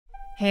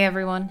Hey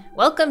everyone,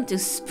 welcome to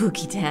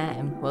Spooky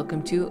Time.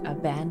 Welcome to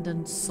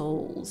Abandoned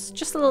Souls.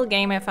 Just a little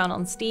game I found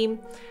on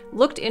Steam.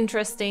 Looked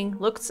interesting,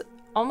 looked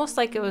almost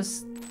like it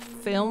was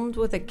filmed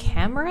with a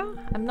camera?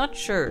 I'm not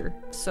sure.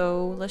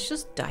 So let's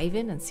just dive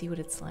in and see what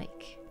it's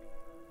like.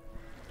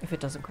 If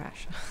it doesn't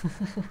crash.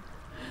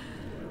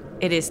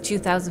 It is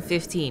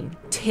 2015.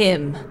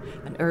 Tim,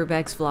 an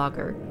urbex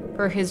vlogger,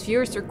 per his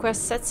viewers'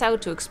 request, sets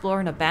out to explore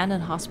an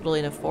abandoned hospital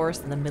in a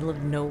forest in the middle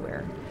of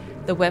nowhere.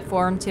 The web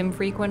forum Tim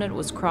frequented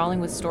was crawling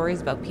with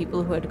stories about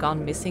people who had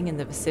gone missing in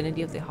the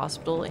vicinity of the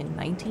hospital in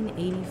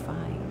 1985.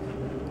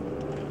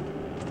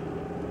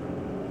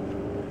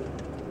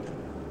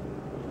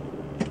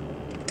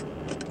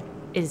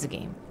 It is a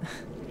game.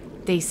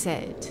 They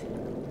said... ...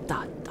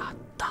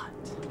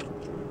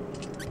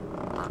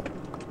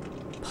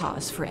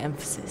 Pause for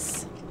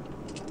emphasis.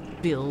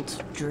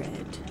 Build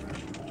dread.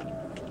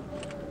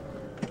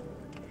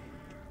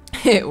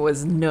 It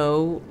was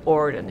no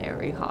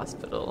ordinary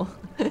hospital. ...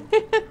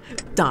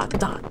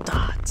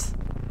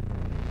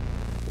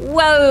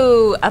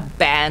 Whoa!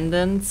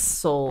 Abandoned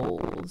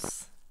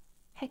souls.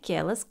 Heck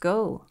yeah, let's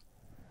go.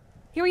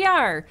 Here we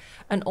are!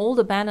 An old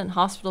abandoned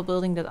hospital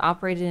building that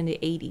operated in the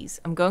 80s.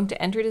 I'm going to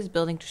enter this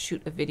building to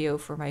shoot a video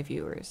for my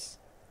viewers.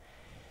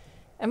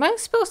 Am I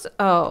supposed to...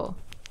 Oh.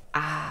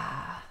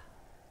 Ah.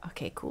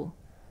 Okay, cool.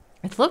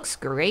 It looks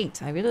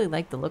great. I really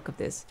like the look of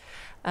this.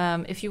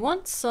 If you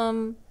want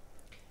some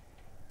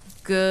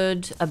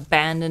good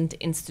abandoned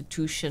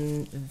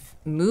institution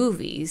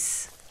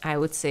movies, I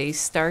would say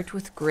start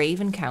with Grave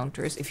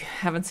Encounters. If you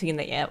haven't seen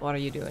that yet, what are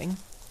you doing?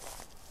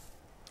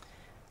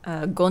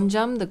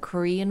 Gonjam, the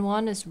Korean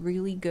one, is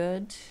really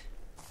good.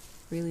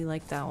 Really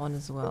like that one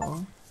as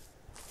well.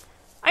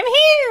 I'm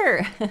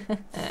here!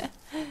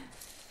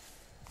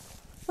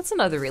 What's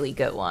another really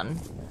good one?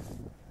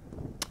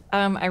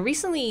 I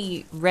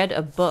recently read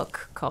a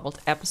book called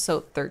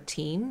Episode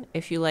 13.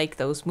 If you like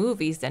those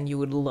movies, then you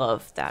would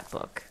love that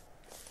book.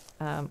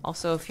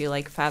 Also, if you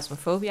like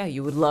Phasmophobia,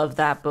 you would love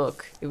that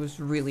book. It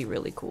was really,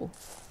 really cool.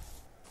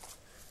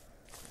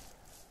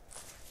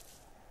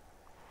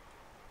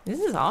 This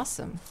is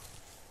awesome.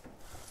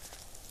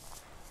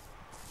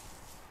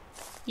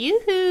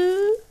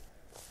 Yoo-hoo!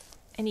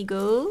 Any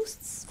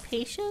ghosts?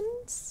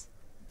 Patients?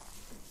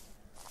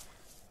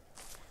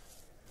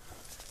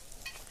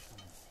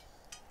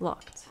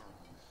 Locked.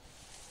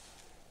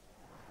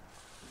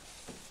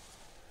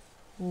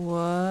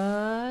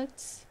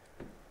 What?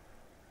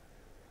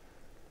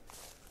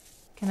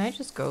 Can I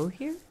just go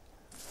here?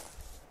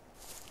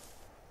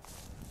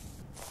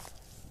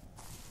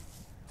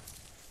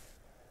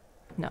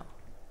 No.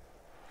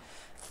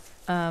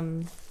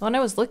 When I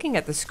was looking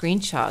at the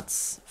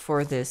screenshots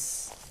for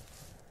this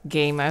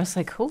game, I was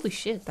like, holy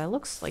shit, that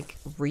looks like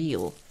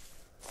real.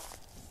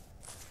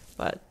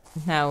 But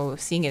now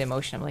seeing it in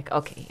motion, I'm like,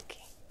 okay.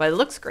 But it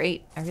looks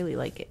great. I really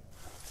like it.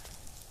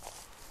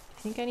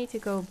 I think I need to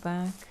go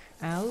back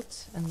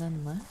out and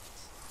then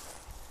left.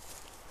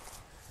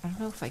 I don't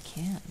know if I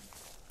can.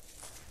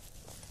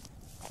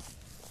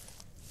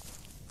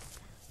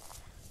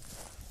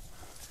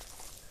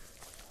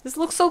 This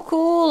looks so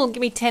cool.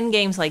 Give me 10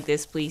 games like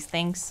this, please.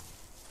 Thanks.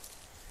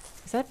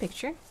 Is that a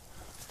picture?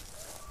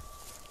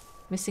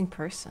 Missing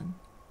person.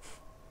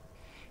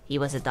 He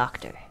was a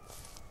doctor.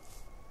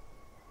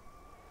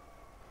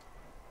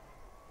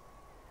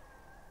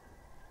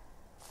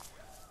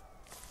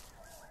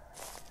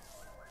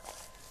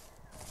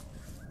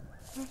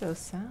 What are those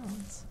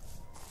sounds?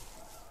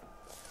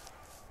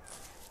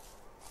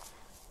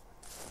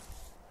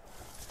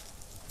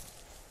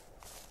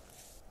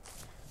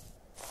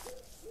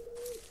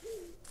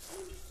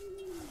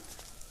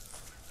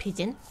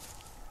 Pigeon?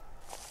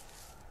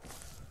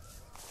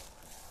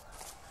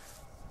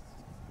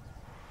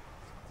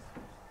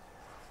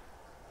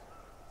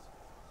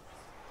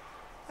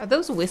 Are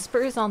those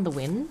whispers on the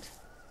wind?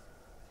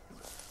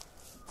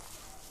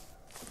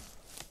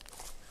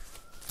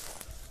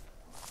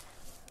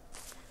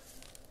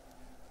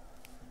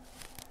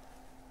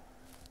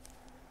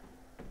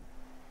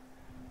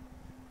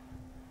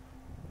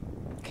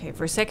 Okay,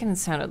 for a second it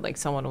sounded like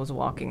someone was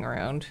walking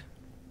around.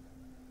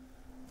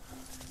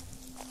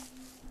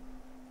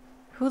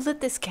 Who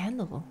lit this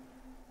candle?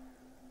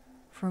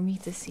 For me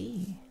to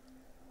see.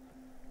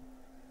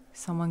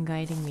 Someone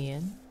guiding me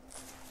in?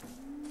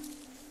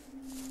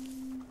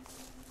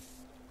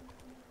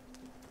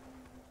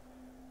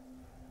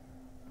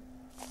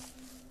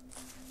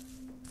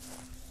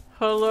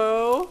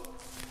 Hello?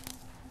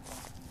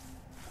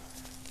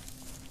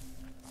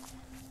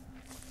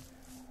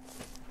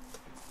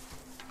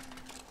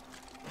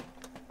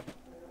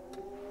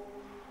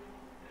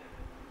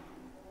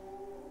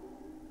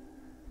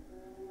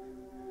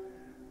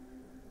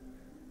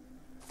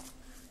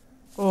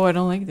 Oh, I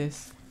don't like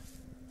this.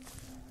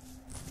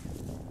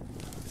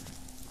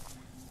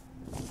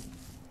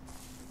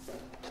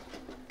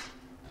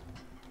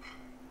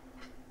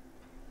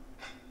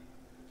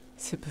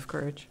 Sip of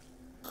courage.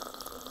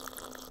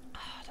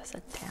 Ah, that's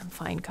a damn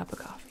fine cup of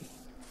coffee.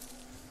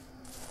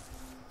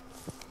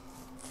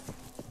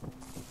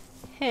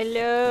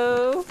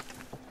 Hello?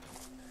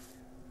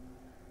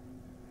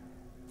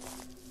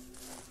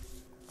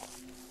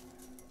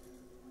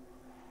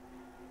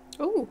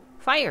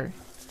 Fire.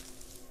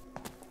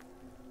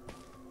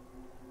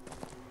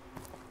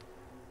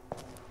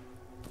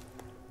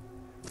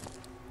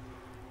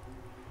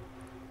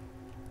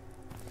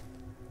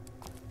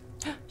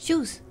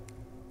 Shoes.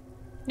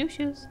 New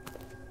shoes.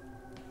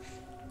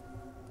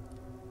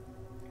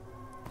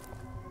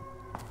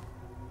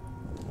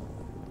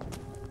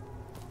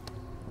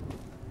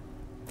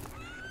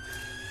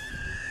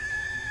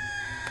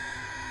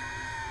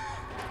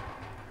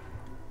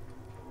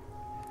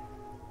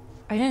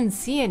 I didn't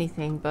see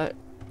anything, but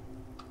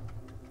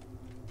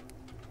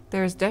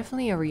there's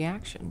definitely a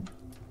reaction.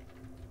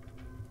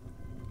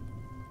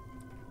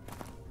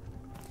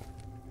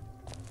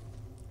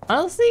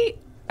 Honestly,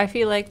 I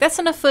feel like that's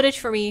enough footage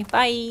for me.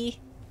 Bye.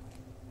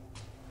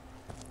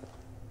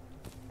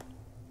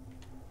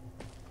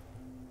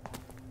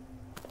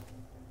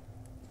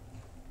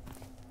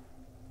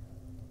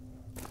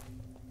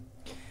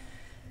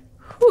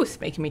 Whew, it's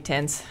making me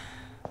tense.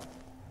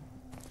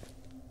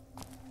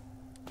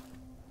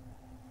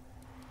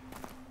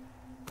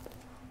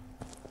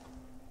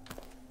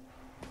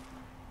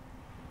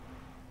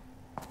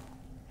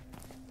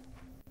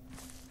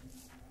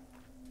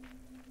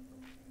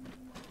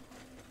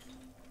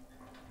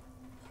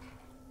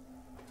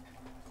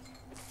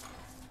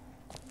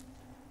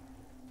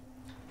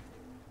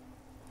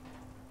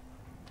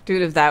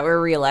 Dude, if that were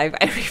real life,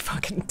 I'd be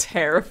fucking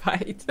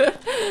terrified.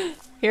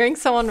 Hearing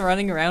someone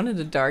running around in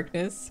the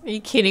darkness? Are you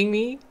kidding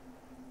me?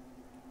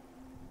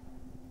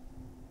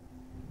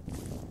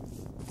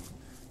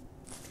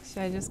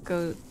 Should I just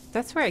go...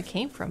 That's where I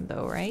came from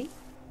though, right?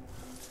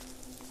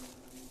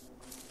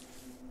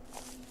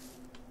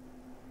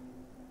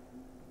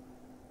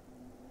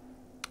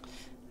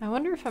 I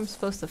wonder if I'm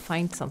supposed to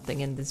find something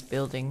in this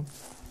building.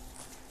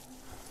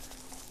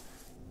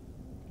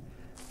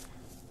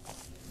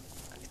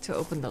 To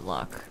open the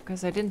lock,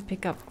 because I didn't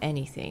pick up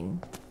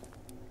anything.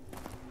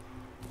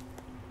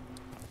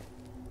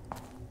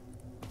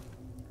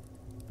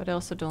 But I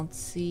also don't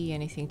see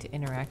anything to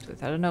interact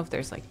with. I don't know if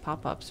there's like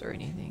pop-ups or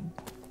anything.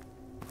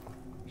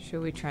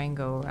 Should we try and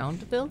go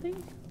around the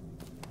building?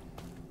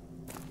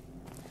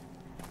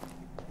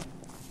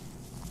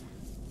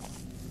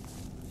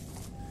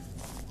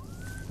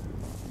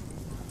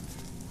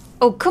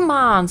 Oh, come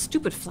on!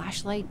 Stupid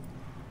flashlight.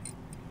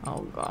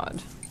 Oh,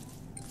 God.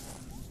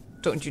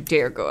 Don't you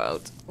dare go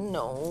out.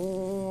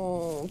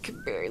 No,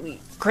 can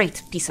barely.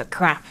 Great piece of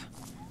crap.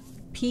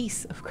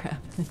 Piece of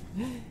crap.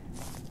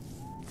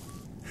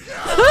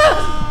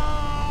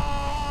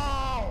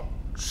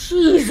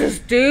 Jesus,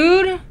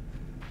 dude.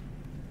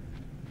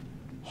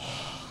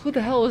 Who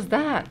the hell was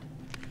that?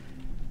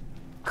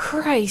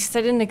 Christ,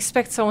 I didn't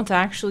expect someone to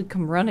actually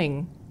come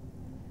running.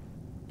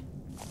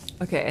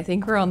 Okay, I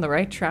think we're on the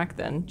right track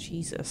then.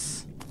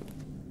 Jesus.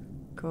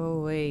 Go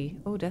away.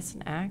 Oh, that's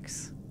an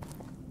axe.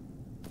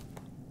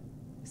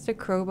 Is there a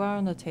crowbar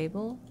on the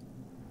table?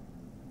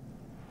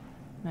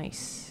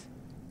 Nice.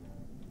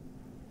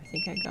 I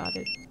think I got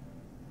it.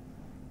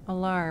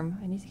 Alarm.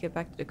 I need to get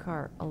back to the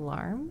car.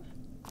 Alarm?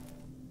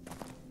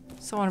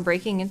 Someone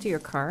breaking into your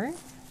car?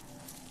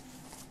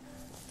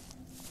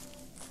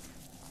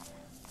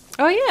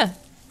 Oh yeah!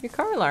 Your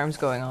car alarm's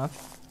going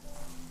off.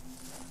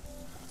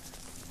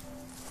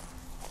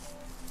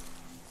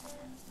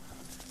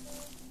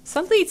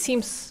 Suddenly it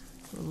seems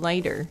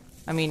lighter.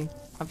 I mean,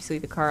 obviously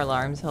the car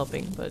alarm's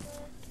helping, but...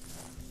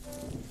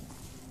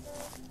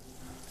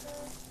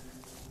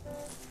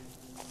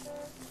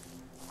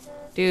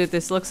 Dude,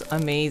 this looks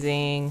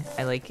amazing.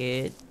 I like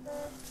it.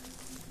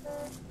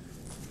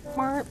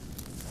 Marp,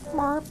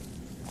 marp,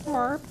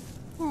 marp,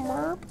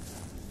 marp.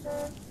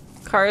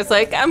 Car is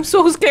like, I'm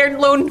so scared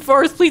alone in the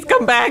forest, please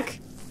come back.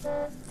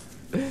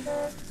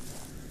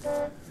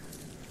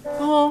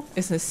 Paul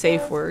is a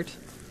safe word.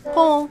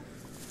 Paul,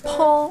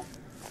 Paul,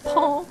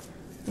 Paul.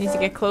 Need to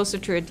get closer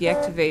to it,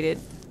 deactivate it.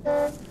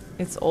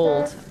 It's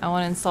old. I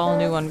want to install a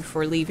new one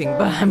before leaving,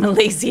 but I'm a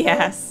lazy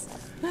ass.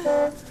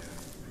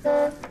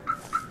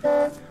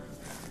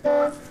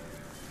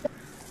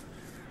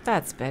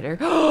 That's better.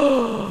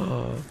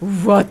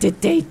 What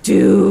did they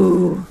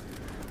do?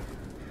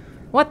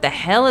 What the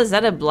hell? Is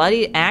that a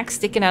bloody axe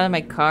sticking out of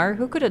my car?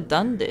 Who could have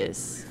done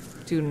this?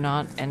 Do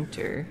not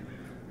enter.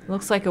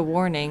 Looks like a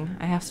warning.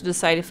 I have to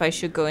decide if I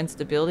should go into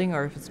the building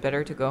or if it's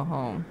better to go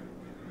home.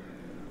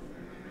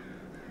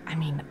 I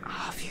mean,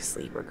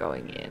 obviously we're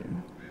going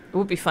in. It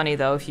would be funny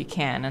though if you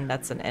can, and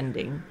that's an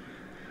ending.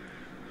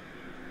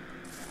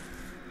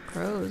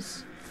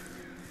 Crows.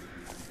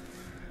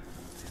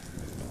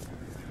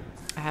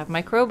 I have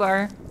my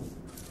crowbar.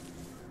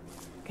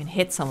 I can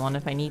hit someone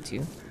if I need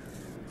to.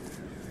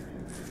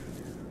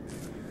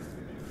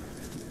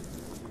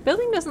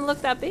 Building doesn't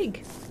look that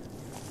big.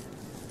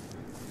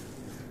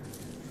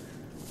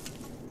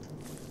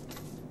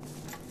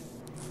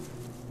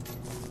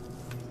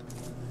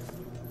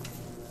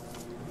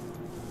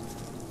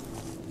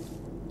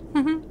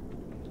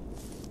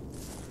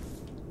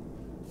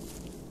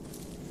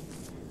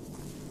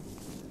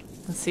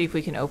 Let's see if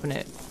we can open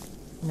it.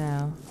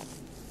 No.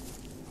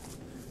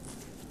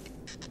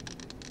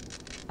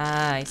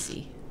 Ah, I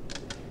see.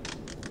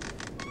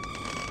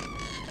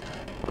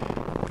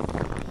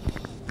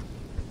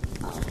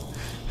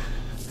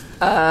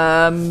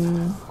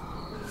 Time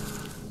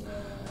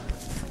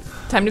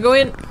to go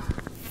in.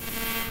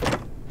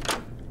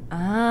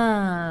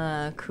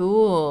 Ah,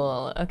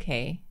 cool.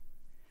 Okay.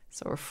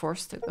 So we're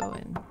forced to go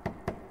in.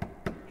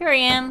 Here I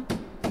am.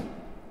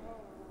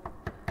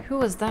 Who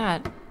was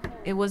that?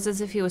 It was as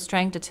if he was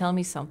trying to tell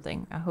me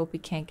something. I hope he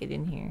can't get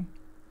in here.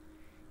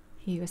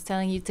 He was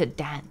telling you to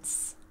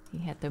dance. He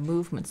had the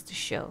movements to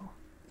show.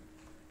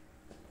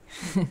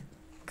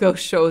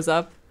 Ghost shows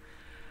up.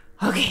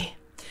 Okay.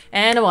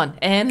 And a 1.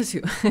 And a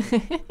 2.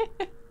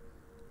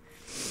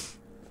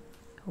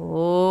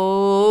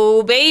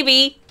 Oh,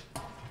 baby.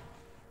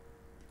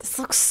 This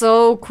looks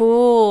so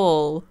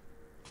cool.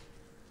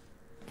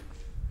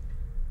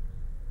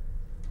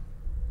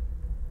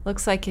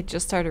 Looks like it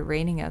just started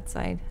raining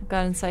outside. I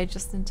got inside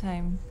just in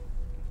time.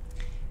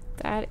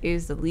 That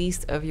is the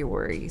least of your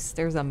worries.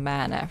 There's a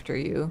man after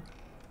you.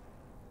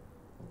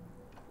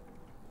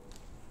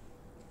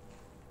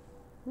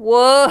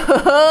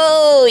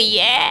 Whoa,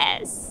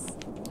 yes!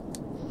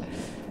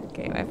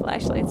 Okay, my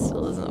flashlight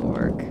still doesn't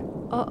work.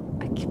 Oh,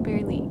 I can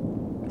barely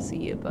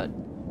see it, but...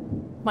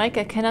 Mike,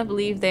 I cannot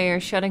believe they are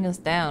shutting us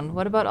down.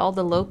 What about all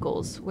the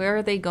locals? Where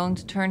are they going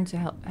to turn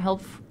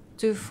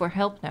to for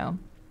help now?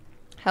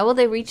 How will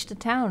they reach the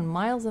town,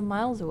 miles and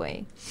miles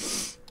away?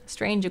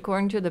 Strange,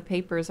 according to the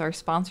papers, our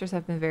sponsors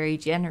have been very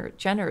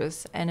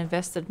generous and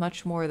invested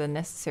much more than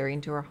necessary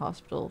into our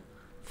hospital.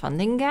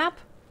 Funding gap?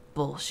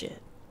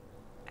 Bullshit.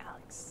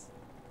 Alex.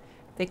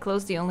 They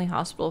closed the only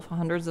hospital for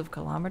hundreds of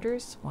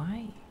kilometers?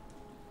 Why?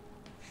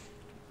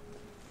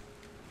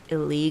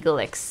 Illegal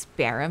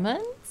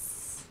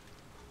experiments?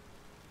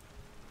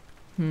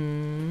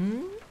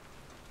 Hmm?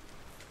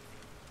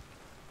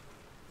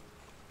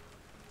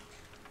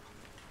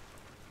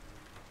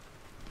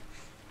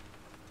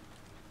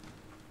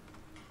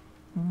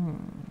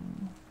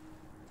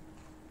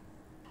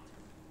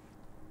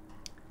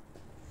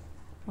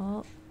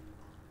 Well,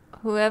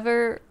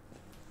 whoever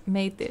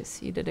made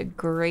this, you did a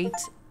great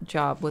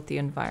job with the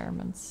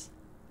environments.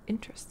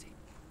 Interesting.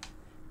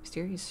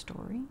 Mysterious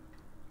story?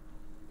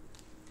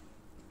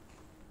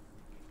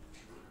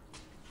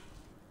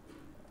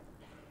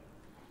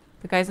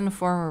 The guys in the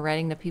forum were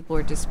writing that people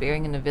were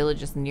despairing in the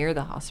villages near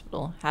the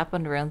hospital.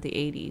 Happened around the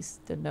 80s.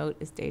 The note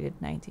is dated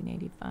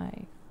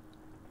 1985.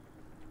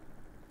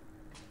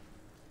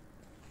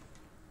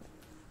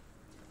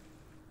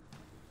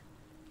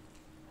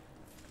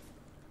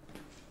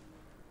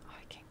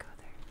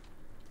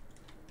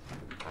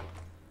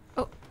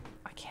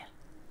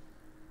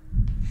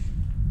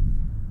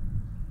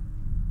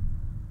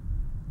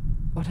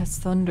 Oh, that's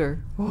thunder.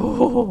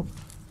 Oh,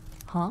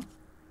 huh?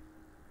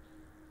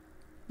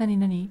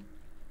 Nani?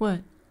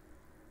 What?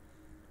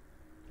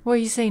 What are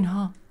you saying,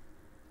 huh?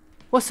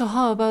 What's so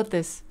huh about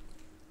this?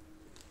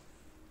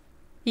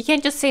 You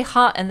can't just say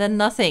huh and then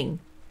nothing.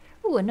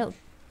 Ooh, a note.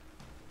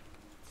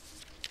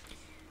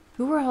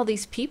 Who are all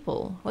these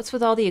people? What's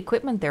with all the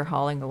equipment they're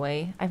hauling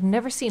away? I've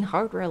never seen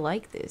hardware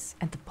like this.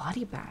 And the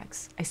body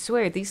bags. I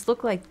swear, these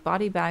look like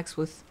body bags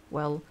with,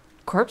 well,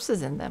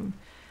 corpses in them.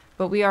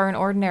 But we are an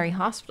ordinary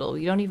hospital.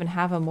 We don't even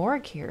have a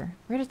morgue here.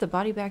 Where did the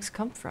body bags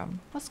come from?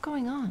 What's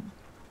going on?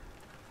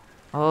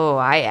 Oh,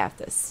 I have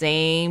the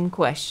same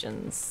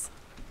questions.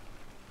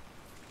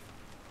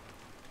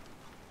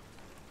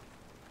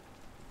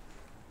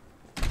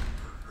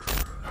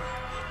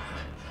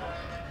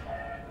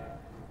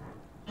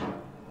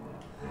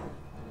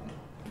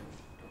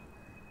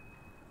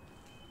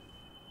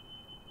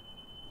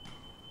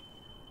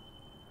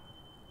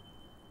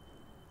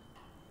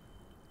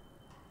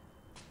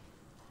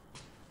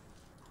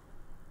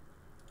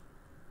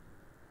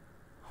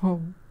 Oh.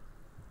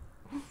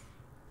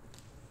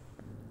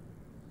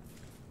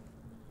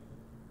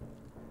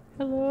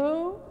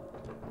 Hello?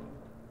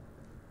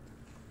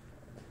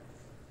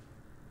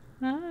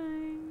 Hi.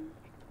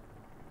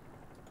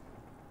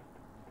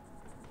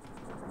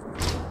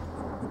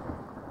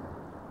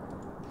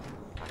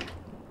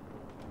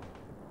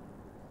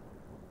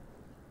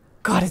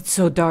 God, it's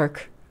so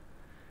dark.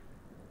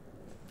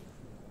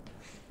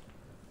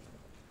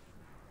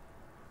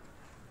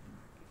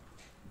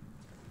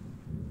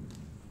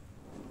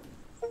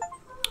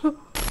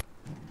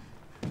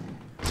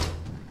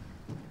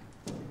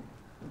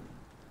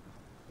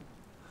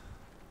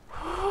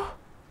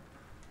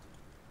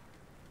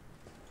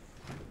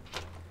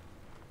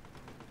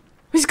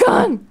 He's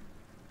gone!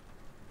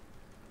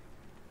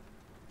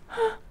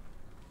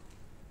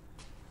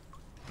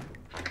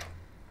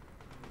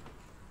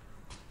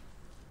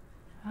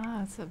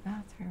 Ah, it's a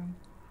bathroom.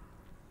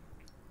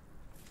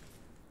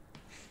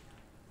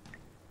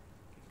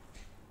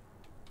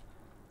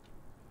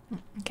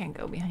 I can't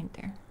go behind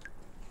there.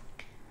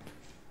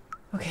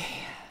 Okay.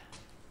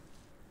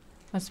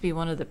 Must be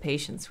one of the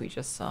patients we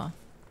just saw.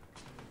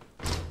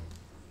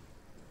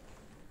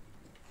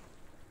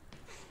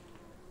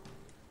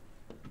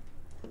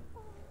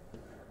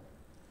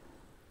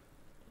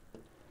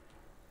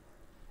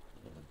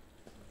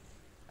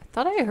 I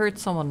thought I heard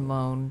someone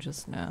moan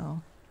just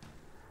now.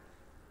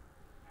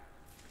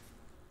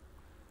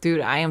 Dude,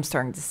 I am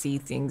starting to see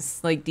things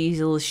like these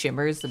little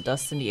shimmers, the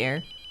dust in the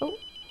air. Oh.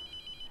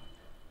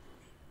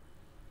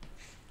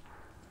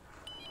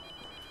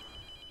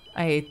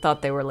 I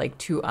thought they were like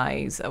two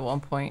eyes at one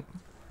point.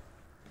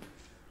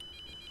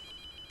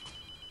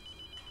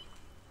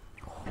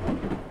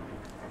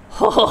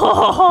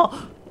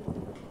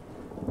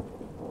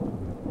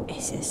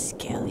 It's a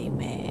skelly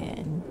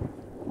man.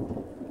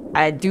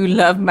 I do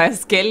love my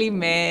skelly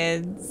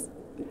mans.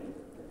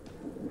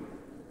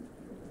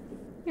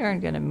 You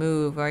aren't gonna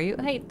move, are you?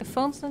 Hey, the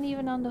phone's not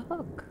even on the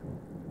hook.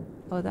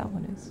 Oh, that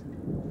one is.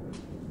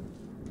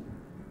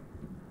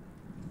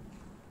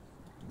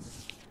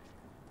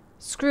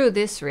 Screw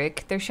this,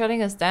 Rick. They're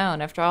shutting us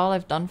down after all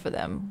I've done for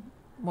them.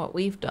 What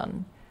we've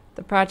done.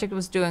 The project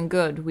was doing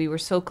good. We were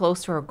so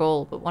close to our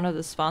goal, but one of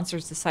the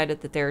sponsors decided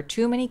that there are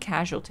too many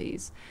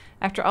casualties.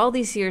 After all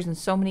these years and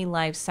so many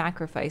lives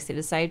sacrificed, they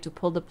decided to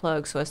pull the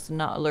plug so as to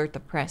not alert the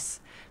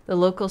press. The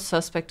locals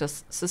suspect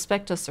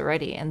us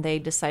already, and they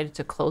decided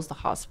to close the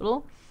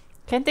hospital.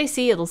 Can't they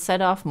see it'll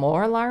set off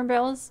more alarm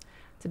bells?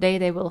 Today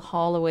they will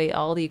haul away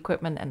all the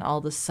equipment and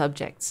all the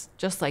subjects.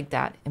 Just like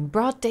that, in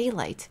broad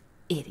daylight.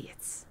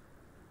 Idiots.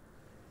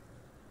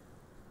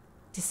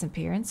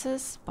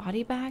 Disappearances?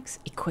 Body bags?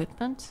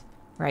 Equipment?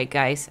 Right,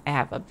 guys, I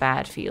have a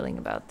bad feeling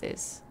about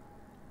this.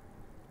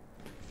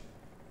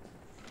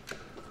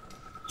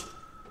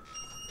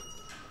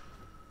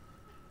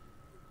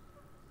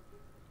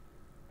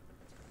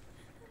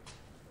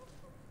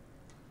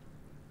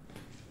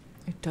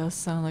 It does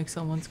sound like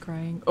someone's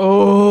crying.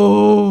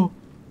 Oh!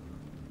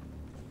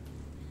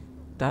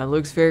 That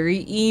looks very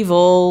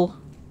evil.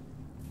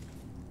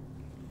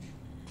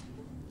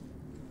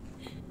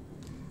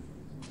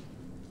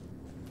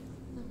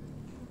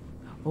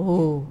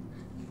 Oh.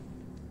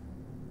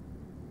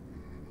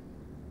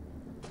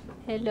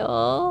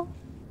 Hello?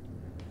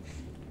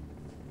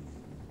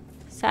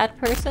 Sad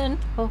person?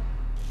 Oh.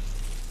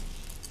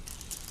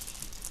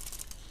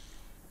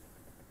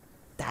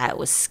 That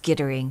was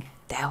skittering.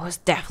 That was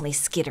definitely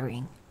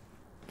skittering.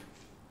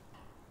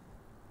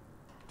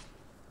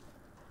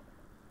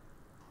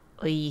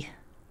 Oy.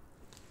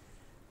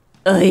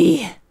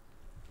 Oy.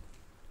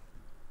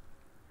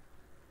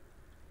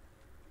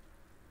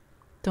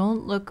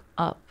 Don't look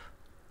up.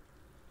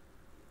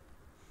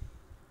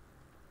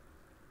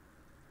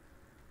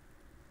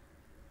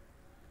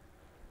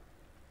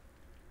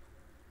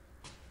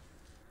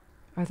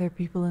 Are there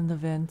people in the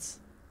vents?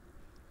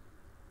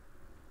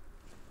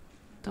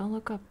 Don't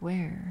look up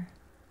where?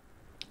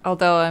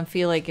 Although I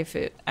feel like if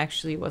it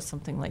actually was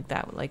something like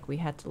that, like we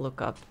had to look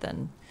up,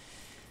 then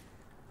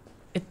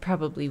it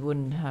probably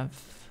wouldn't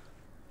have...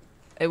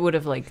 It would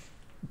have like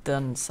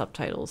done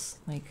subtitles.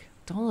 Like,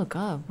 don't look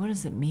up. What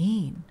does it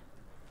mean?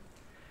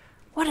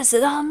 What does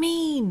it all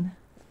mean?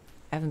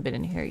 I haven't been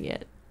in here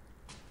yet.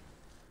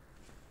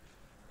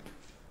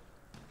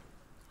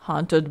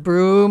 Haunted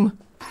broom.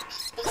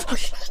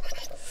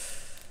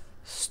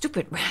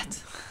 Stupid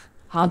rat.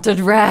 Haunted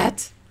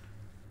rat.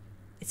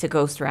 It's a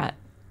ghost rat.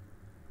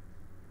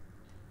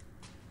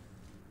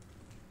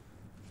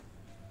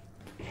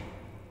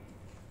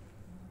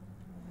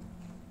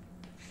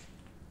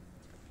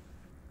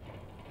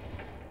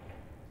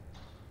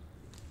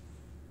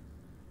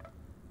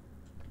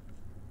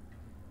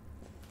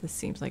 This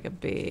seems like a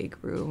big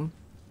room.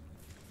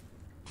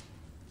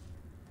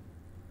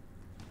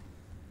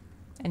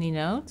 Any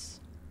notes?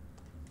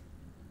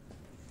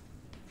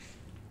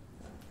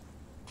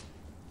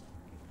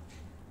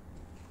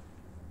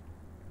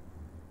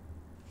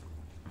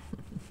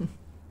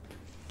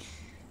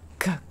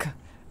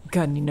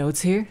 Got any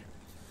notes here?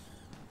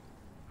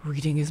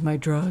 Reading is my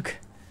drug.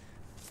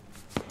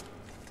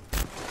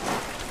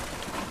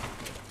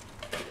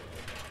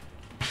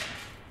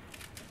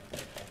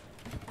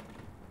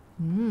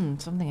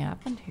 Something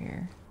happened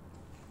here.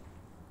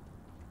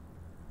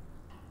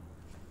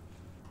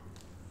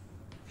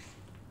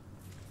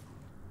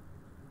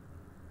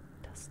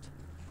 Dust.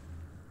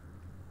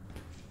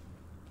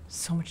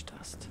 So much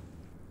dust.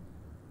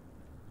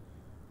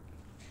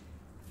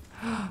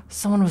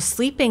 Someone was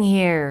sleeping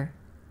here.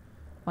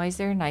 Why is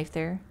there a knife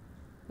there?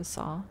 The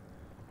saw?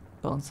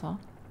 Bone saw?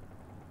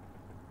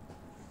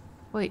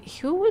 Wait,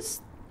 who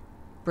was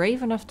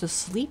brave enough to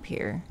sleep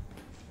here?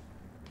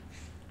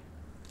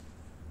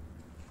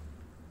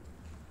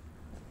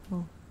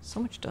 Oh, so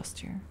much dust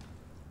here.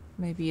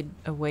 Maybe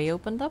a way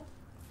opened up?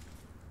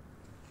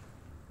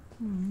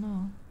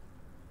 No.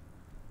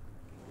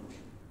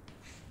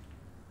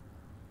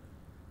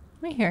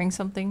 Am I hearing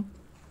something?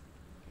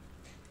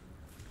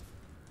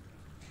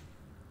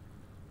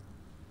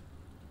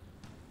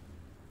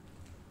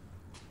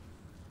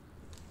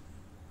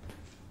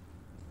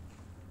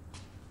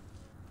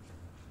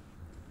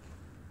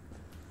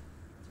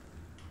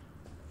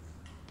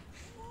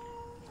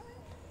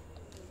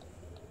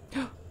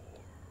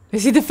 I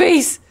see the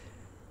face!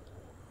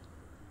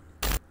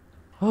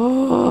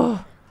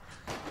 Oh!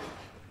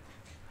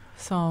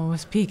 Someone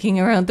was peeking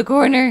around the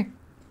corner.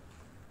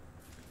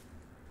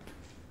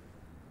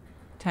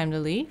 Time to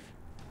leave?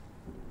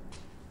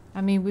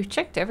 I mean, we've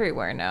checked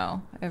everywhere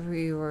now.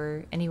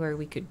 Everywhere, anywhere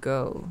we could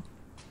go.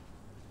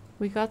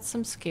 We got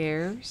some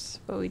scares,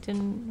 but we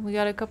didn't. We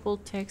got a couple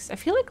ticks. I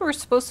feel like we're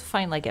supposed to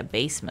find like a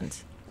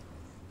basement.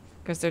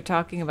 Because they're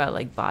talking about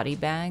like body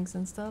bags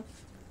and stuff.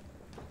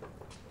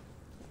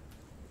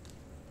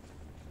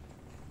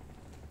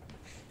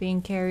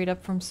 Being carried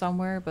up from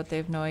somewhere, but they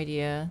have no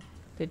idea.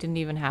 They didn't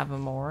even have a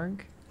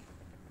morgue.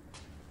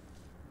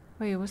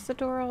 Wait, was the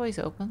door always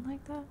open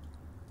like that?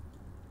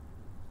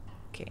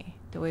 Okay,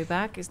 the way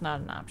back is not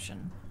an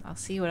option. I'll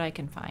see what I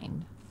can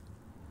find.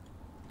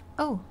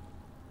 Oh!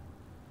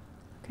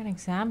 I can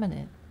examine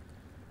it.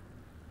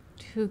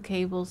 2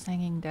 cables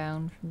hanging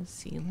down from the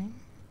ceiling.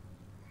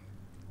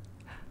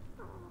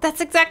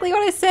 That's exactly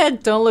what I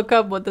said! Don't look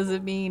up, what does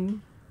it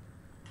mean?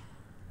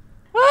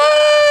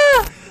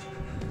 Ah!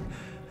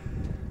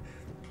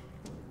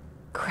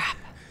 Crap.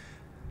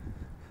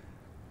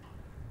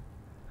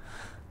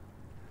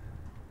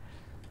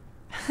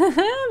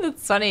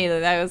 That's funny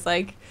that I was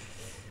like,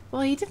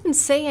 well, he didn't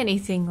say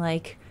anything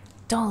like,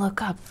 don't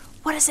look up.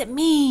 What does it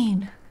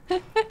mean?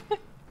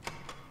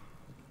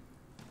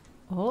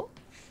 Oh.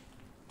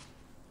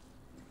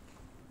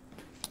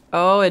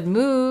 Oh, it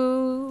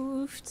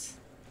moved.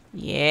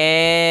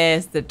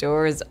 Yes, the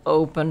door is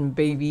open,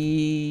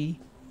 baby.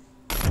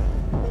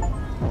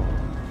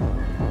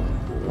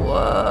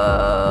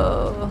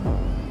 Whoa.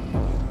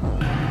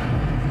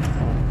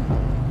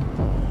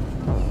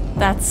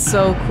 That's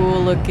so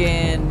cool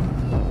looking.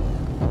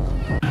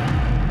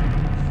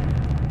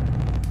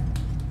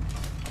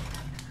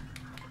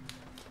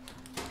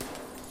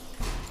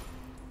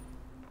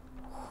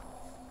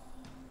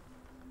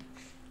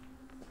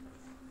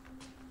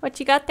 What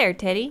you got there,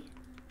 Teddy?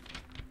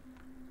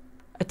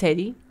 A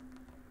teddy?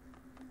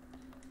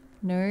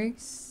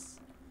 Nurse?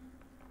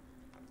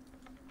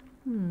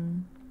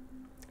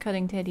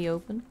 Cutting Teddy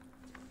open.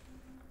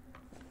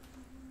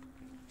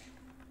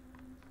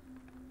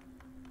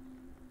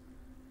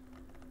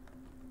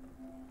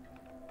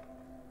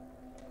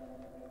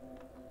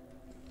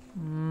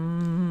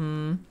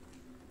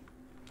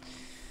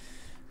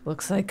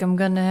 Looks like I'm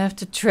gonna have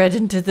to tread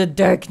into the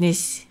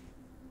darkness.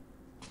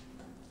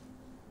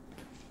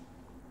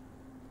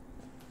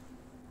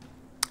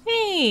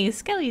 Hey,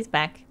 Skelly's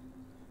back.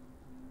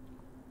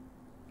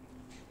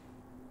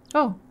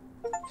 Oh,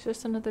 it's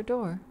just another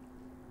door.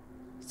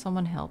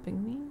 Someone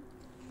helping me?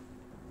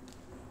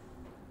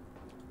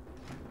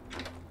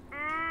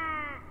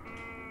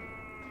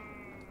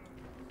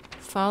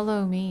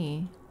 Follow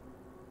me.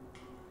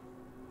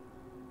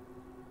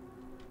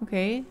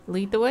 Okay,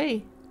 lead the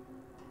way.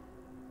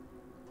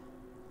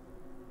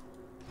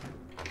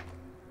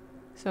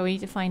 So we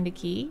need to find a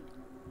key.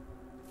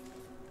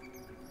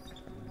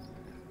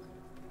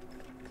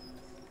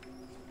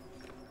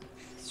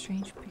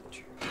 Strange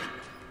picture.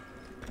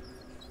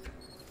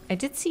 I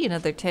did see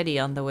another teddy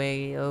on the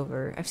way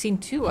over. I've seen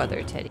 2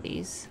 other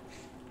teddies.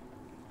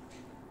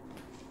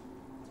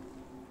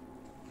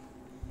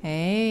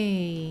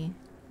 Hey.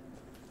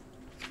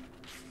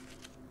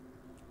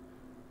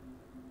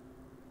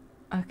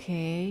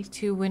 Okay,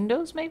 2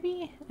 windows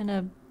maybe? And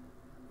a...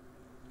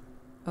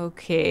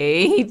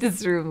 Okay,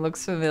 this room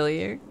looks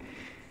familiar.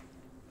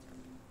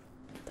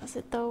 Does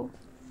it though?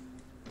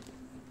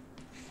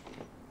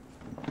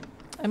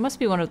 It must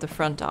be one of the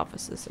front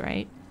offices,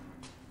 right?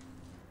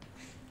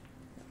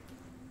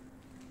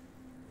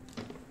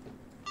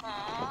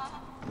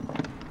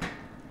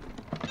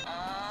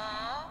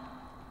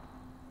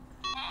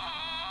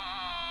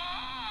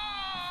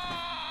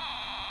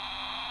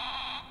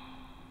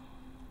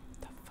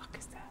 The fuck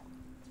is that?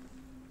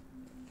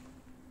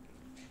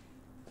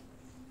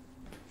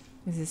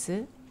 Is this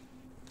it?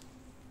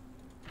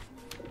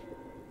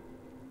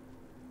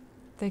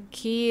 The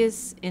key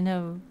is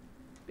in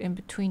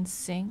between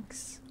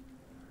sinks.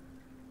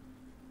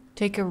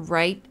 Take a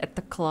right at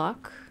the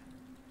clock.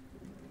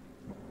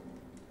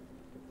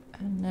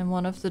 And then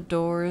one of the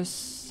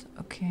doors.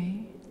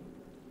 Okay.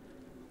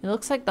 It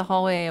looks like the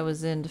hallway I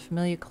was in. The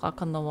familiar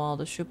clock on the wall.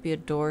 There should be a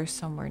door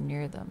somewhere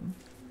near them.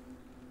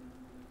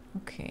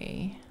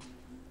 Okay.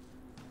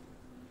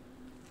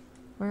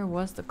 Where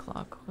was the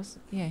clock? Was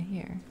it? Yeah,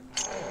 here.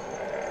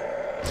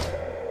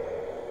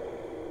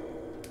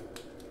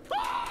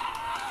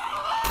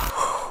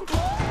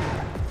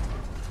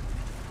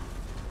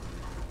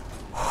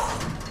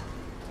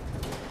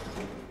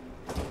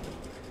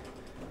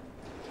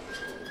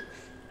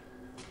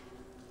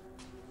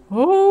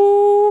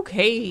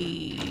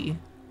 Okay.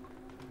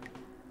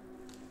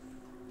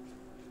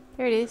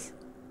 There it is.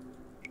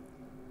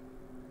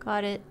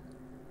 Got it.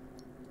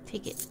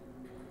 Take it.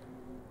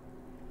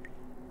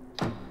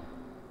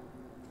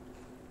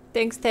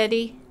 Thanks,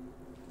 Teddy.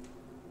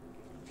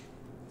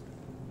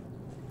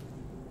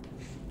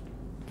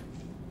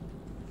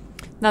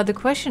 Now the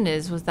question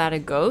is, was that a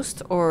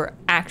ghost or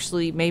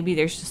actually maybe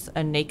there's just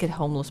a naked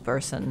homeless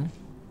person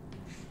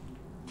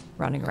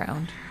running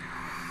around?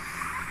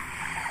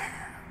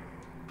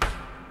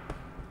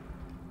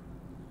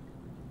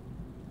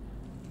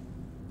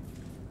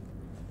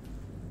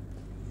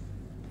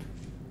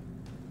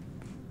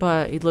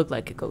 But it looked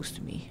like a ghost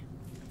to me.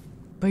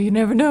 But you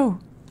never know.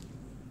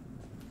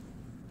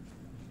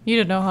 You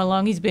don't know how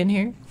long he's been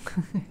here.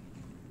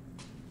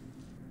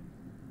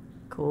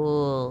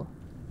 Cool.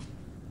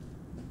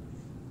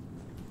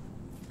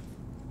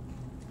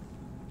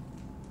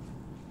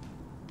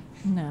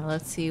 Now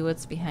let's see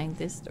what's behind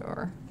this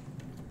door.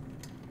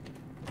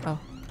 Oh,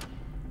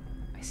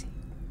 I see.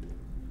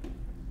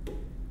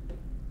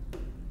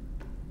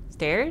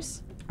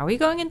 Stairs? Are we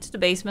going into the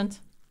basement?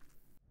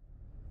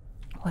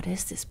 What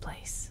is this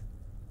place?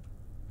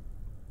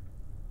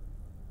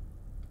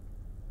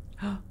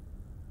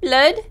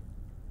 Blood?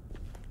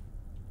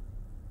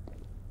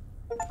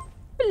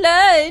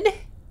 Blood?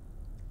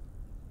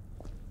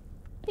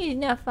 It's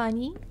not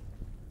funny.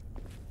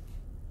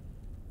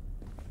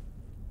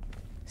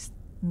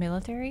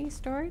 Military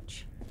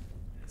storage?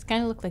 It's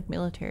kind of look like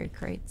military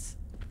crates.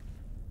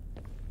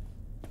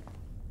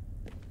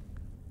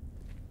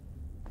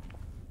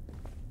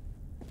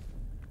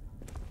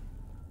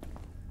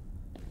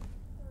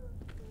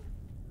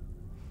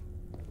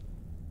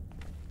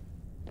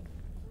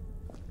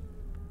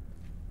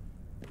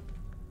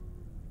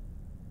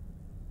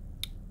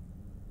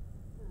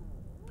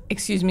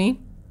 Excuse me?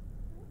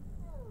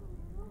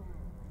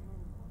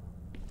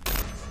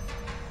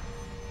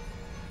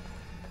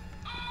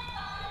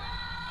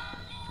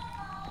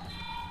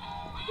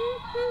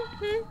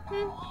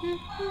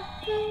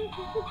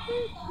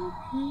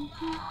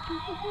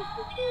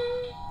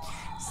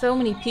 So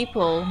many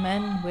people,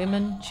 men,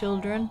 women,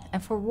 children,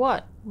 and for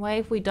what? Why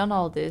have we done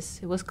all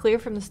this? It was clear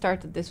from the start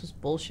that this was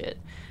bullshit.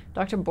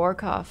 Dr.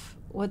 Borkov,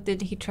 what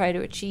did he try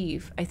to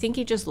achieve? I think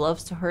he just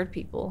loves to hurt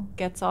people,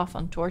 gets off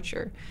on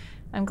torture.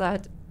 I'm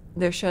glad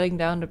they're shutting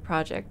down the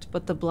project,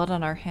 but the blood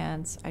on our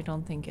hands, I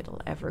don't think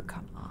it'll ever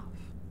come off.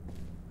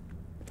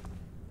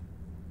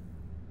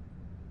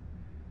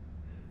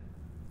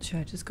 Should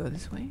I just go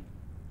this way?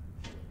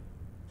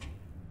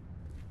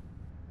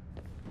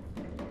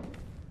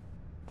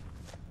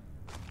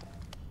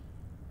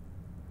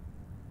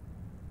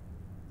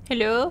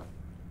 Hello?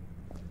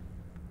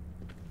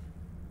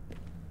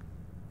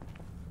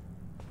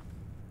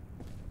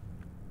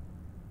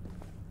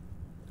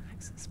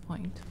 Access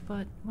point,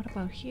 but what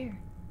about here?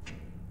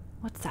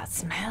 What's that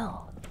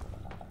smell?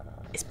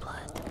 It's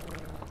blood.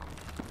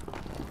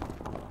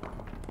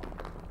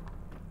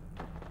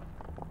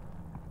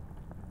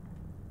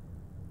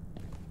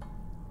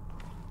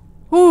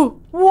 Ooh!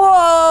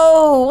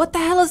 Whoa! What the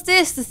hell is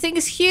this? The thing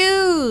is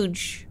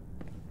huge!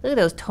 Look at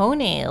those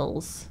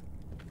toenails.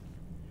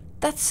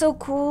 That's so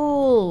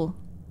cool.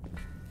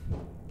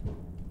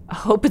 I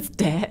hope it's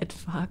dead.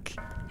 Fuck.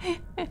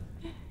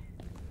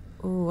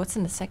 Ooh, what's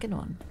in the second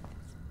one?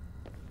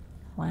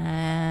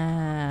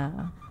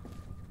 Wow.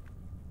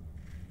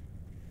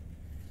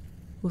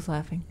 Who's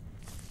laughing?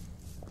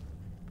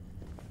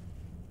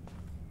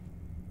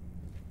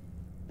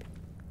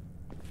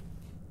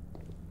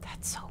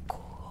 That's so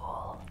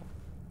cool.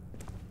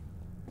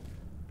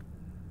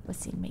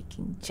 Was he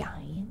making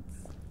giants?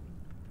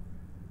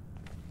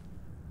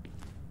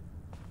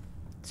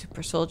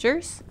 Super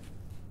soldiers?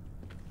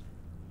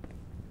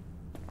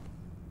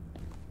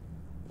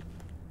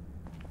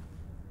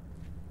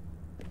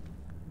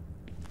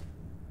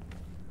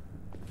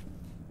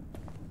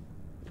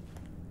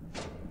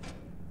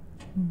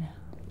 No.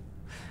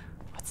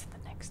 What's in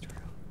the next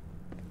room?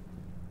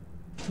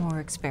 More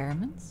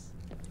experiments?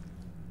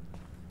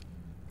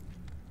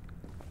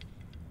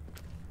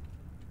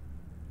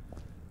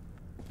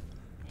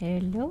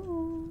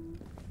 Hello?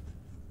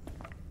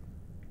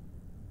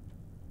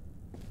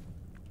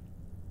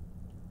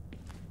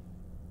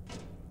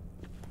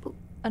 Ooh,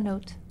 a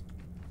note.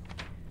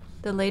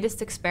 The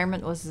latest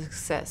experiment was a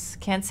success.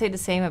 Can't say the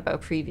same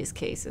about previous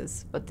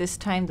cases, but this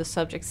time the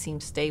subject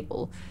seems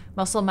stable.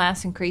 Muscle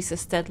mass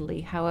increases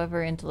steadily,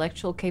 however,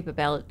 intellectual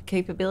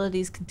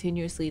capabilities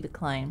continuously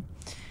decline.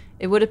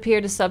 It would appear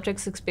the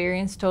subjects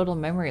experience total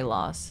memory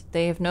loss.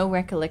 They have no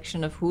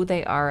recollection of who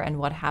they are and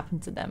what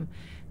happened to them.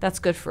 That's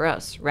good for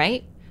us,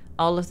 right?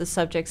 All of the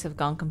subjects have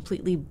gone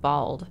completely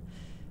bald.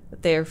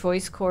 Their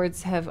voice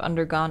cords have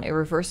undergone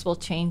irreversible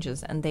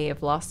changes and they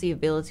have lost the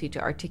ability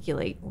to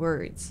articulate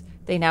words.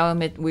 They now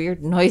emit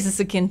weird noises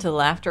akin to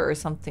laughter or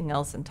something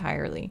else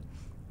entirely.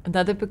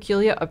 Another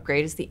peculiar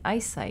upgrade is the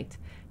eyesight.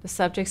 The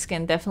subjects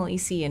can definitely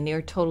see in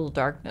near total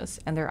darkness,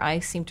 and their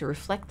eyes seem to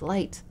reflect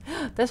light.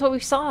 That's what we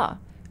saw!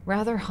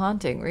 Rather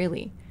haunting,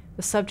 really.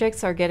 The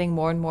subjects are getting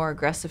more and more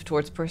aggressive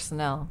towards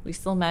personnel. We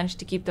still managed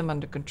to keep them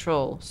under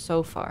control,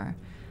 so far.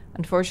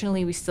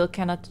 Unfortunately, we still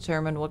cannot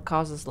determine what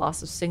causes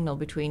loss of signal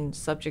between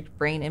subject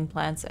brain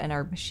implants and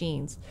our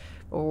machines,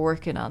 but we're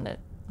working on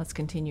it. Let's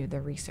continue the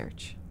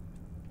research.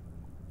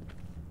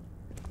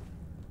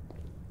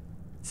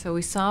 So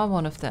we saw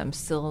one of them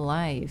still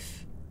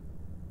alive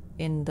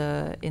in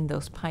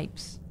those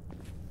pipes.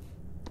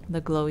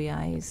 The glowy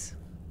eyes.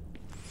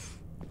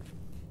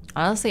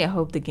 Honestly, I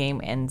hope the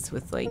game ends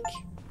with like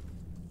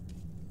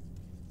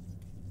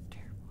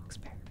terrible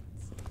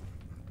experiments.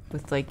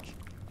 With like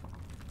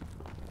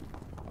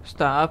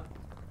stop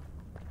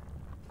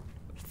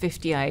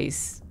 50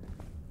 eyes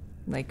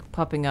like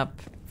popping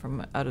up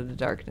from out of the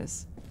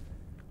darkness.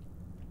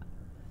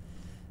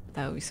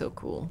 That would be so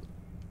cool.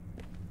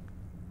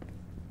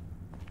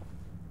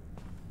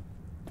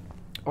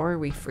 Or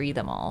we free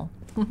them all.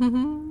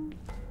 Ooh.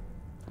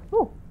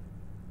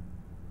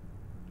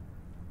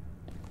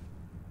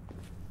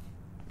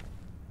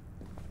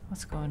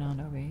 What's going on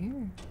over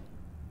here?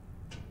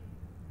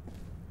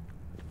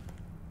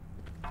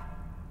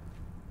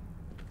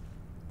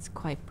 It's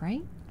quite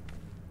bright.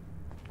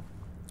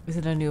 Is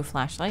it a new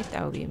flashlight?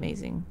 That would be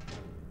amazing.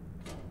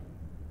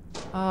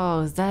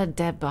 Oh, is that a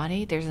dead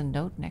body? There's a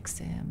note next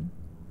to him.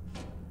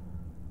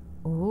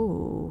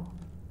 Ooh.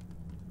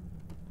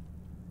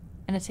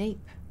 And a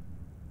tape.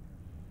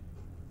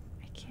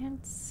 I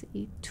can't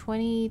see.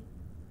 20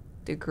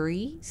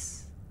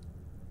 degrees?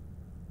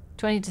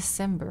 20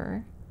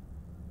 December.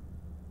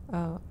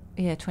 Oh,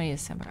 yeah, 20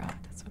 December. Oh,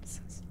 that's what it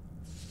says.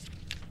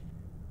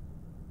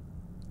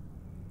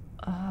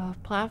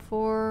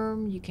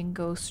 Platform. You can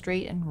go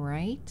straight and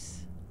right.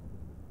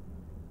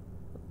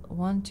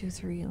 1, 2,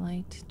 3,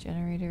 light,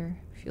 generator,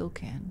 fuel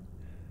can.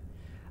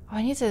 Oh,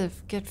 I need to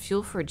get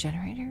fuel for a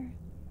generator?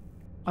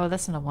 Oh,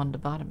 that's not a 1. The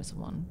bottom is a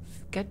 1.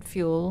 Get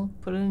fuel,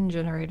 put it in the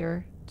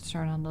generator,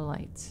 turn on the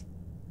lights.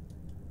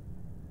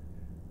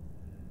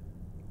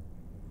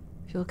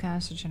 Fuel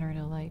canister,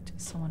 generator, light.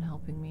 Is someone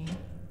helping me?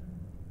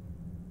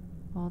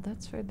 Well,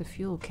 that's where the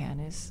fuel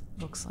can is,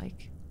 looks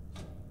like.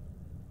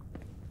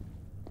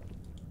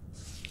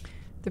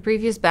 The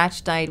previous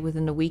batch died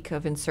within a week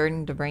of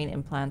inserting the brain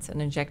implants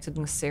and injecting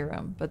the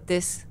serum, but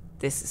this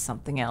is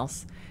something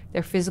else.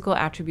 Their physical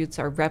attributes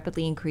are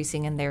rapidly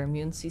increasing and their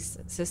immune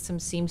system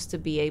seems to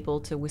be able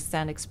to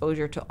withstand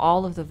exposure to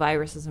all of the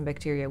viruses and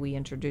bacteria we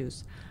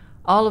introduce.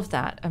 All of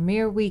that, a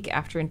mere week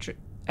after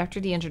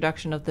the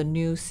introduction of the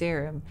new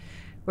serum.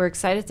 We're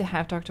excited to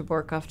have Dr.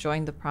 Borkov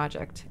join the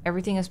project.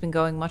 Everything has been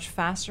going much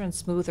faster and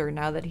smoother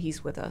now that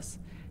he's with us.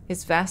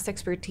 His vast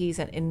expertise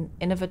and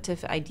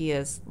innovative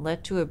ideas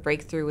led to a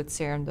breakthrough with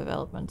serum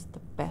development, the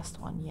best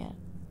one yet.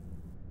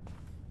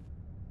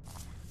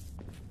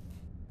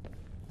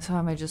 So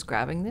am I just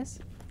grabbing this?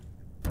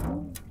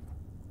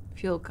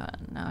 Fuel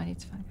gun. Now I need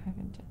to find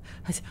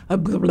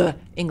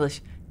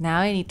English. Now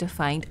I need to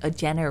find a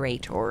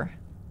generator.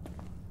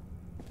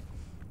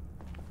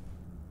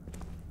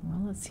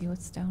 Well, let's see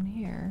what's down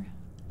here.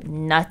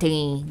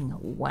 Nothing.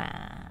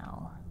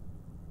 Wow.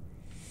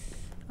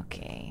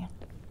 Okay.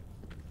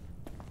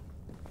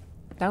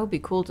 That would be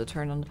cool to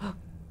turn on.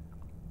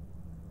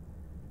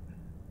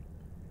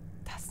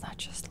 That's not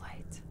just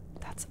light.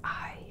 That's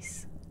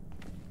eyes.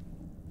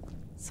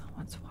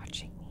 Someone's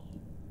watching me.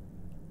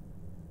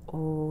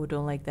 Oh,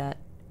 don't like that.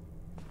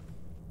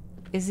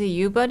 Is it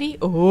you, buddy?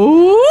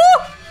 Oh!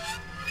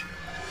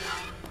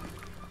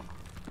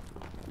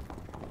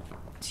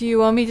 Do you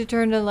want me to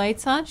turn the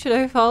lights on? Should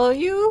I follow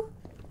you?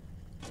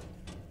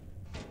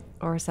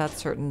 Or is that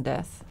certain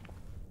death?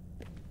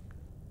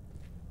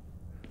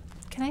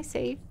 Can I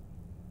save?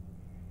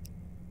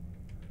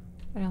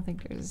 I don't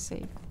think there's a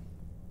save.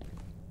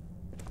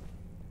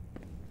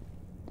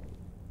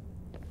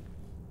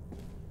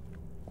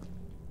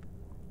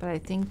 But I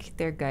think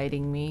they're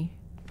guiding me.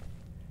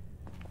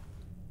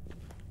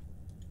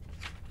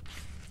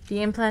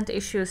 The implant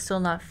issue is still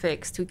not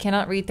fixed. We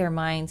cannot read their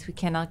minds. We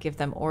cannot give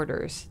them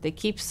orders. They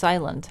keep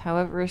silent.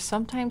 However,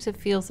 sometimes it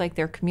feels like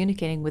they're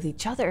communicating with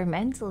each other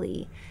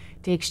mentally.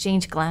 They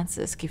exchange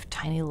glances, give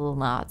tiny little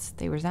nods.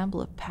 They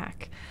resemble a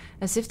pack,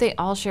 as if they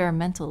all share a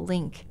mental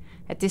link.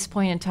 At this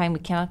point in time, we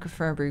cannot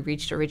confirm we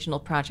reached original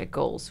project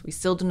goals. We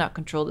still do not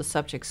control the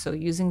subjects, so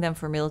using them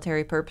for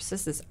military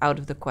purposes is out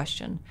of the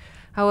question.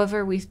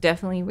 However, we've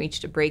definitely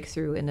reached a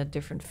breakthrough in a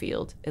different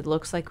field. It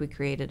looks like we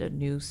created a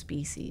new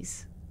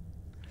species.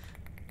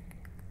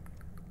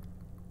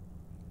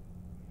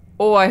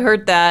 Oh, I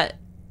heard that.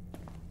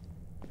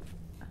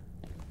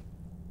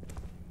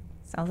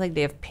 Sounds like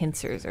they have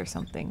pincers or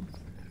something.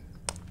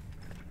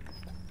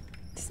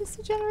 Is this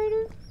a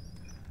generator?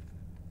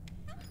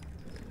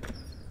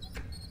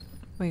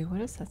 Wait,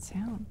 what is that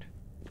sound?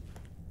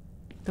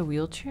 The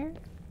wheelchair?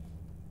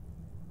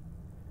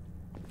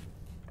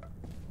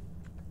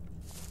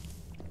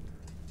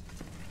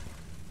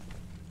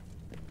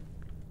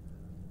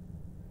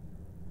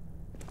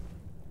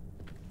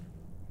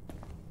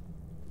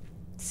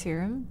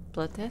 Serum?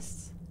 Blood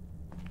tests?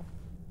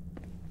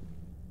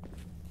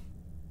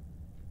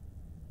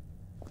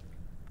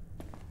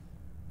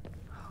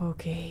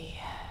 Okay.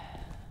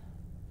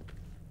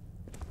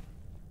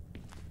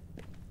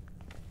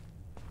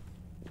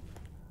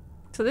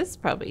 So this is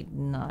probably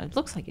not, it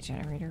looks like a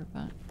generator,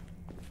 but...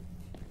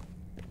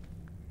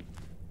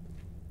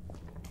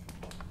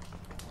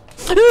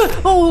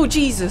 Oh,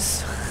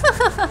 Jesus!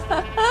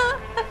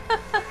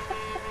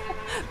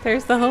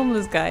 There's the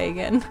homeless guy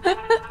again.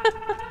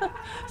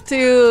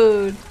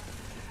 Dude!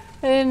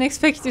 I didn't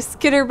expect you to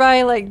skitter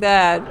by like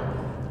that.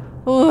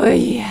 Oh,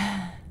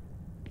 yeah.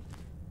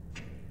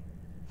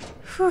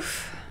 Whew.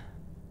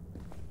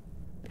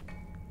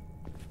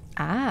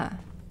 Ah,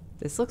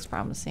 this looks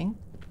promising.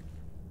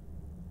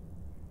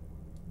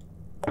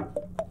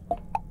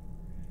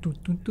 Do,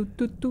 do, do,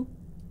 do, do.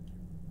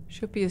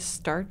 Should be a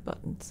start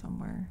button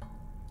somewhere.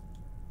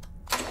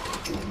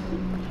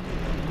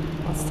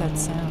 What's that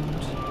sound?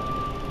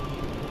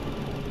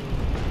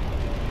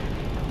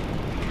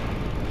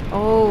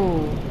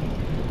 Oh,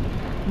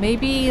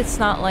 maybe it's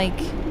not like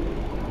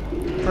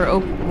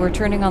we're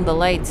turning on the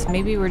lights.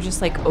 Maybe we're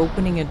just like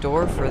opening a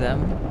door for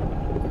them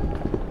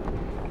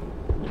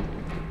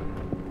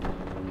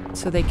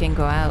so they can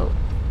go out.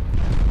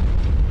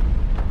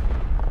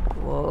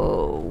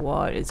 Whoa,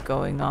 what is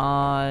going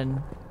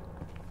on?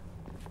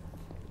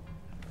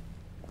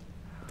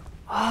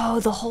 Oh,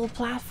 the whole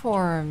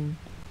platform.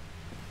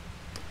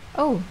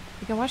 Oh,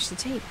 we can watch the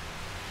tape.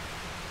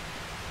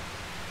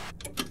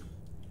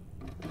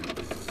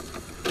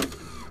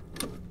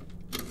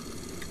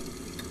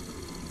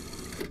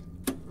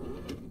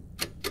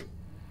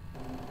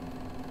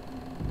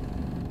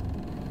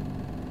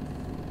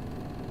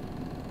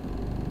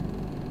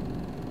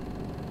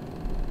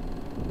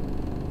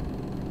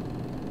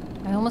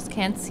 I almost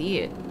can't see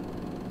it.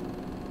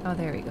 Oh,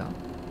 there we go.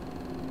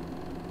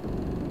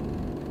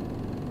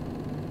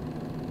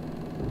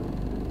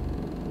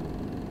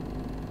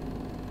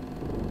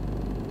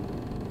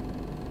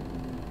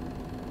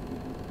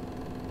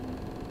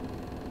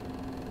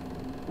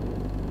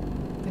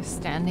 They're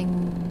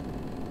standing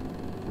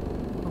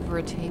over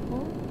a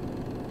table?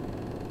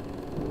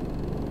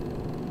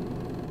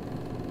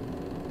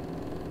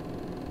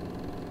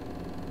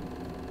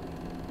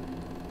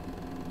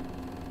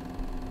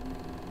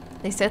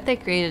 They said they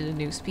created a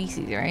new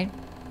species, right?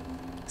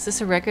 Is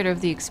this a record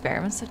of the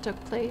experiments that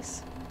took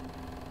place?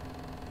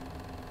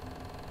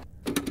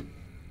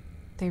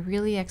 They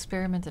really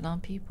experimented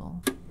on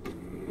people.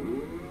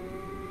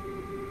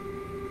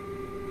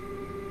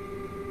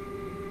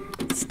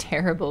 It's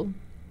terrible.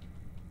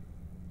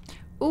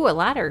 Ooh, a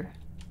ladder.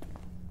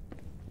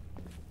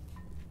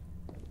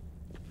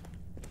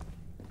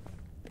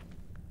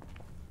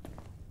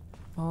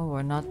 Oh,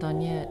 we're not done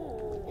yet.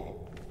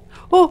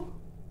 Oh!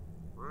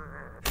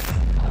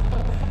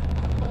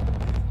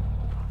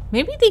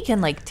 Maybe they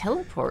can, like,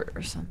 teleport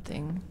or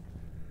something.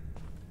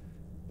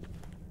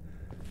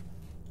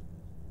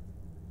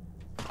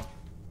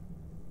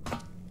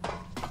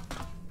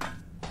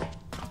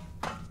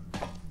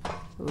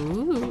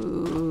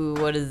 Ooh,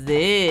 what is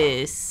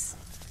this?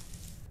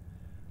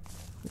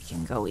 We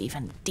can go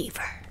even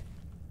deeper.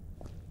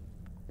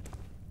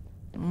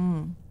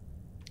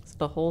 So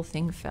the whole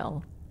thing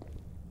fell.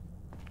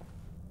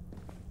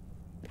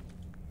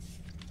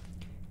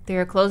 They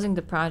are closing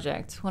the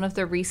project. One of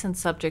their recent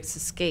subjects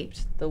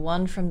escaped, the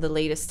one from the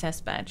latest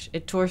test batch.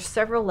 It tore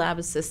several lab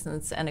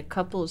assistants and a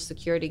couple of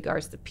security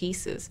guards to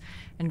pieces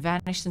and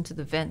vanished into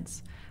the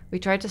vents. We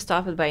tried to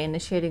stop it by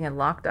initiating a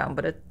lockdown,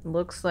 but it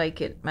looks like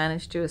it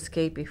managed to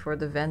escape before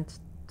the vent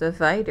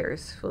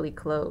dividers fully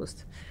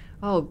closed.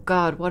 Oh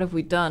god, what have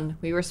we done?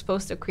 We were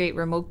supposed to create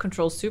remote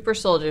control super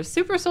soldiers!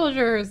 Super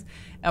soldiers!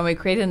 And we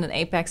created an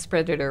apex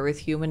predator with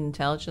human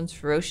intelligence,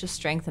 ferocious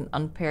strength, and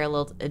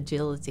unparalleled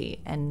agility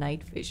and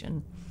night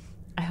vision.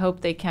 I hope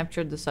they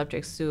captured the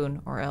subject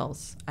soon, or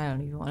else I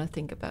don't even want to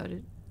think about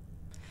it.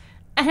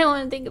 I don't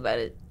want to think about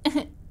it.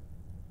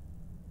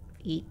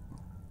 Eat.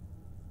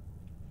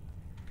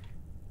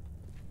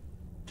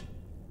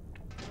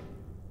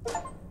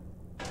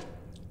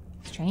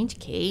 Strange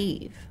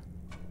cave.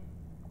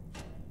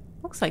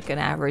 Looks like an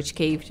average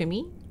cave to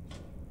me.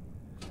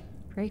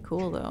 Very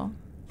cool though.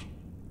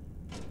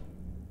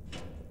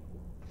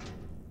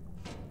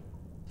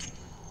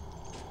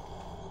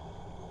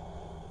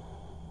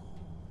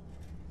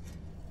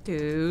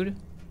 Dude.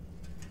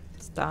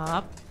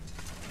 Stop.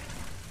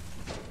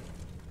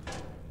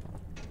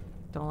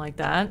 Don't like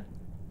that.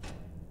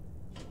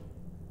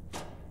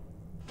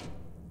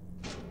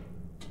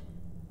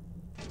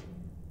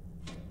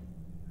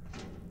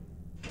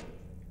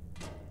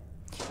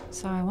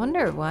 So I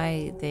wonder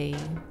why they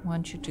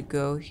want you to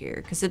go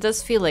here. Because it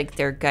does feel like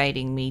they're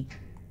guiding me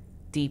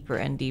deeper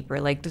and deeper.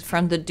 Like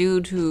from the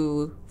dude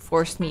who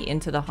forced me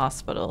into the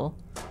hospital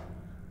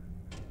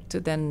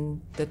to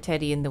then the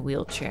teddy in the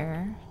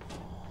wheelchair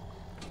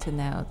to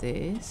now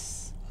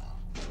this.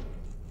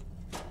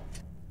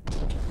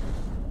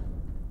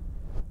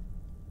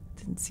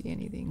 Didn't see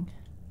anything.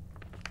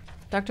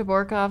 Dr.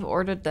 Borkov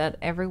ordered that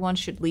everyone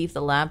should leave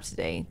the lab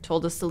today,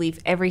 told us to leave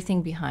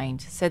everything behind,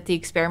 said the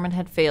experiment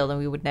had failed and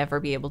we would never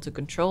be able to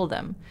control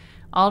them.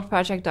 All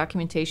project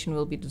documentation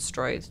will be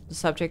destroyed. The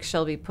subjects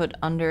shall be put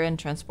under and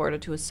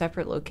transported to a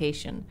separate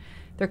location.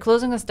 They're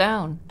closing us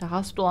down, the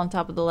hospital on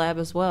top of the lab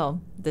as well.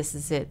 This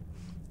is it.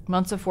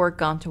 Months of work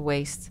gone to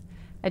waste.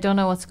 I don't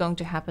know what's going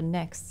to happen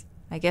next.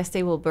 I guess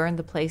they will burn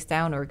the place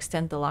down or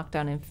extend the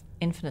lockdown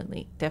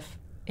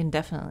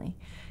indefinitely.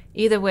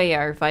 Either way,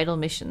 our vital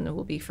mission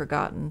will be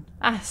forgotten.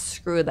 Ah,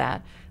 screw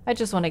that. I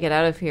just want to get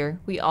out of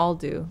here. We all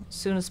do. As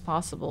soon as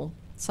possible.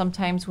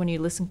 Sometimes when you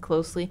listen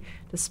closely,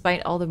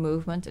 despite all the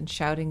movement and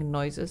shouting and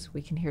noises,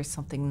 we can hear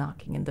something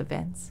knocking in the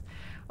vents.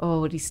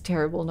 Oh, these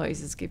terrible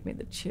noises give me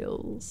the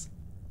chills.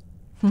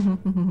 Is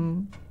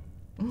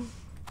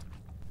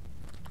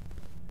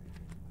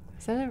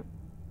that a...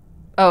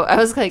 Oh, I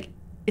was like,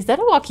 Is that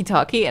a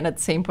walkie-talkie? And at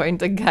the same point,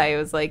 the guy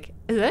was like,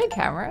 is that a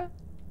camera?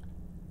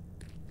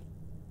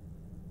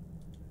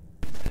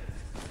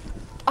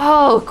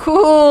 Oh,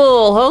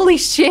 cool! Holy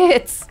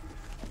shit!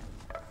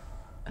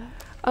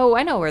 Oh,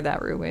 I know where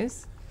that room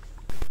is.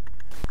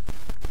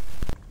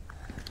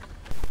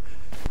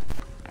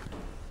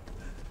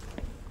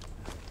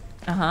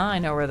 Uh-huh, I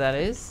know where that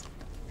is.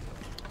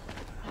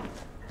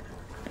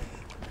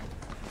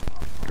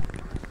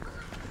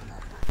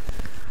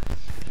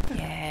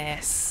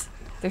 Yes.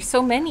 There's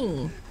so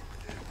many.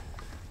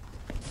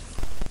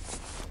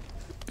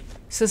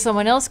 So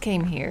someone else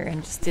came here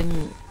and just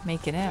didn't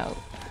make it out.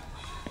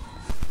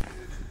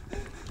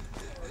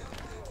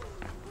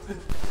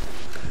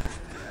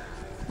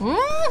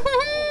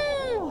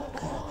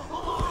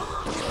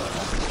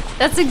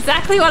 That's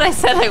exactly what I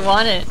said I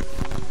wanted.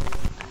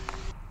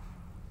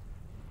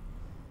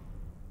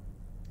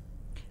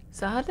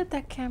 So how did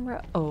that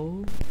camera...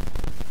 Oh.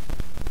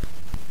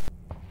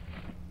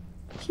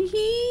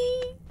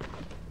 Hee.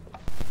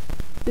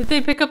 Did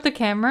they pick up the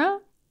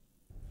camera?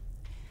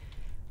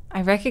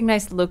 I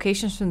recognize the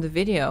locations from the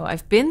video.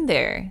 I've been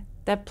there.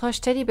 That plush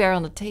teddy bear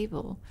on the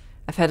table.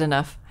 I've had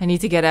enough. I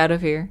need to get out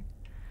of here.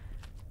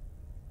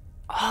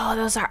 Oh,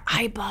 those are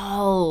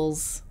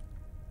eyeballs.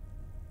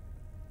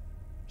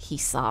 He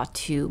saw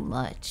too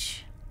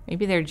much.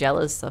 Maybe they're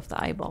jealous of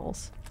the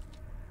eyeballs.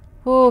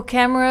 Oh,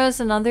 cameras,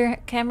 another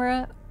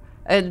camera?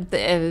 A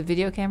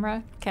video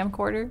camera?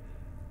 Camcorder?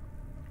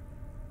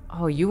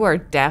 Oh, you are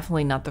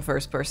definitely not the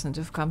first person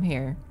to have come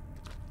here.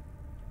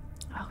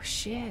 Oh,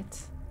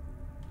 shit.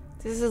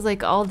 This is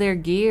like all their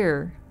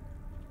gear.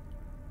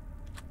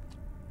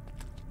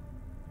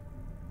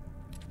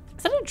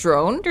 Is that a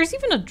drone? There's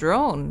even a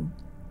drone.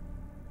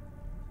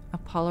 A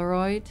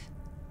Polaroid.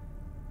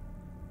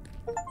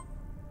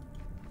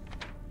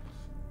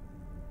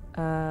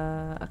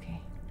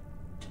 Okay.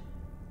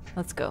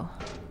 Let's go.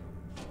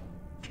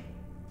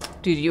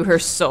 Dude, you are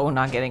so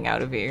not getting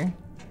out of here.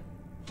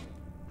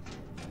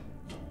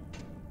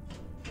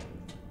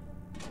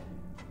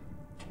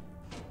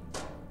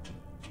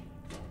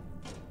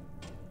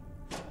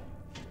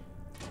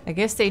 I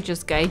guess they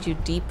just guide you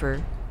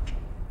deeper.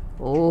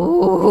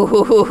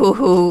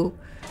 Oh,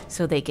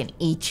 so they can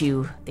eat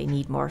you. They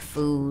need more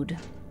food.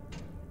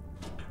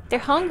 They're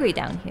hungry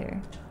down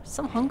here.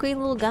 Some hungry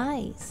little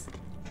guys.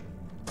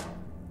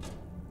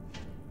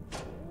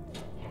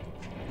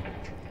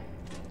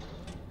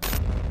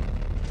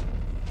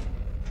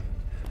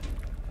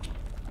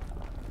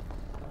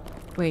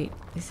 Wait,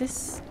 is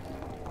this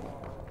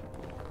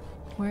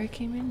where I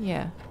came in?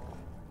 Yeah.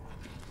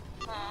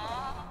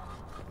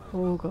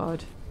 Oh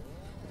god.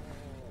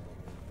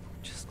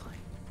 Just like...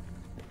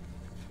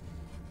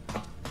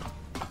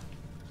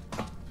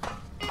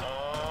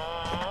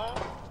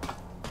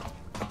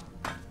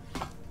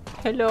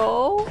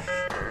 Hello?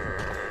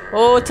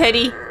 Oh,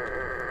 Teddy.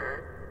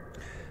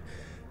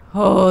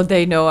 Oh,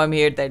 they know I'm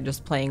here. They're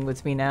just playing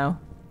with me now.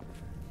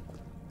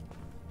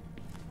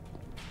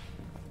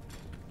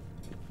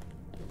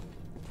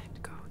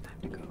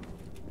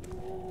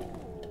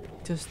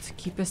 Just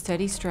keep a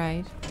steady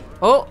stride.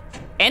 Oh!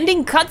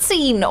 Ending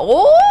cutscene!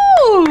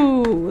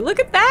 Oh! Look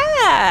at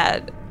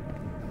that!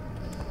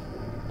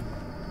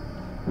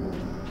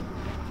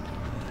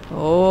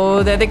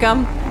 Oh, there they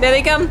come. There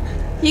they come.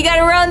 You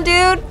gotta run,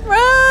 dude!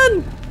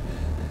 Run!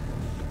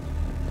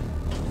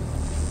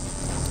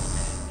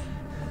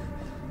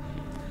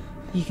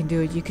 You can do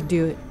it. You can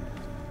do it.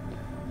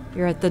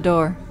 You're at the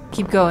door.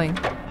 Keep going.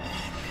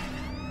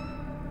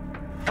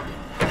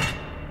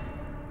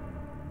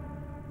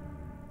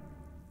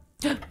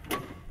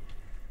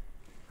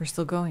 We're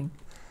still going.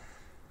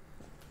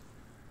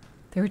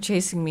 They were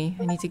chasing me.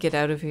 I need to get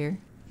out of here.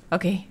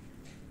 Okay.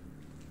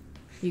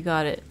 You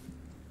got it.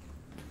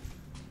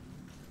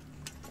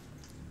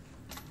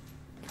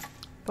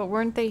 But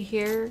weren't they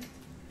here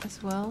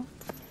as well?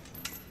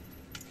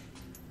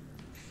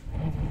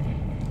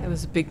 That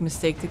was a big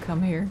mistake to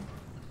come here.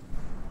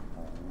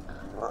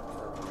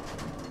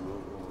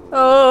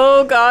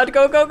 Oh god,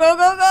 go, go, go,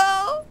 go,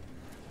 go!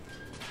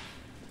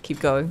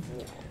 Keep going.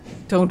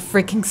 Don't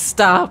freaking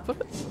stop.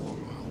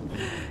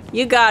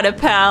 You got it,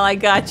 pal. I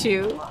got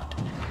you.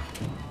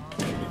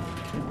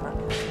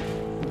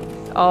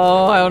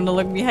 Oh, I want to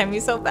look behind me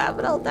so bad,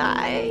 but I'll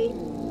die.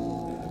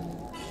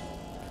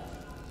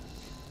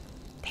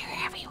 They're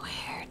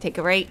everywhere. Take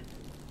a right.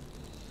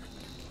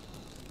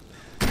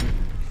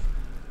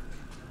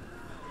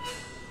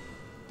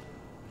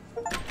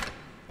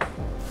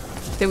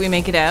 Did we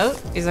make it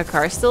out? Is our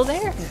car still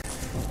there?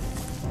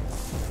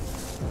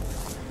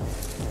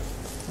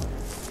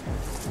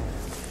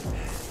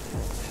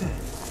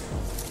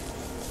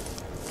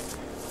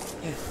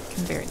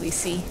 Barely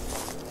see.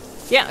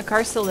 Yeah, a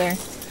car's still there.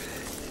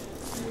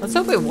 Let's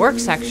hope it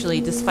works actually,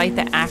 despite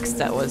the axe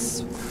that was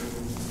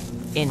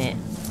in it.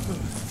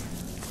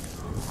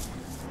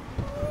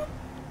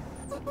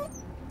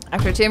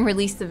 After Tim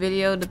released the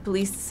video, the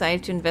police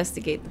decided to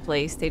investigate the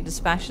place. They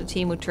dispatched a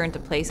team who turned the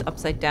place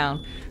upside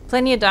down.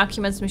 Plenty of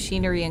documents,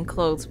 machinery, and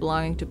clothes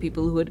belonging to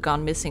people who had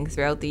gone missing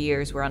throughout the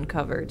years were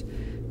uncovered.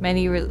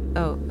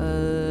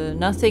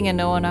 Nothing and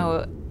no one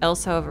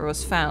else, however,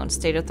 was found.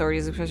 State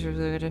authorities expressed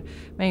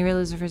many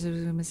relatives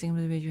are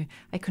missing.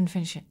 I couldn't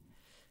finish it.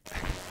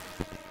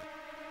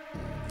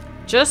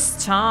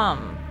 Just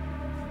Tom.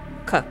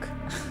 Cook.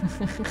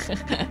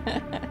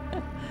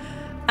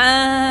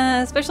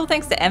 Special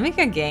thanks to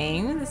Emika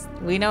Games.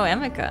 We know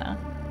Emika.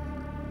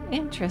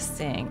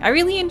 Interesting. I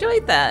really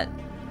enjoyed that.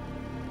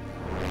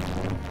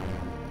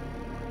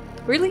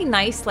 Really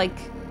nice, like,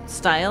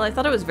 style. I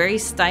thought it was very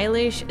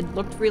stylish. It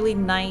looked really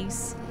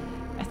nice.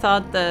 I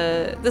thought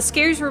the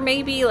scares were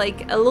maybe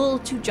like a little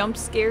too jump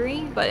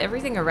scary, but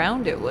everything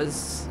around it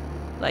was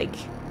like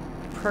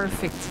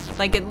perfect.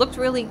 Like, it looked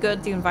really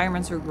good. The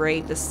environments were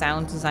great. The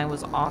sound design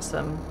was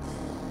awesome.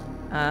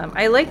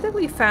 I like that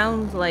we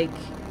found, like,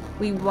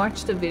 we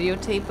watched the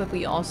videotape, but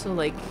we also,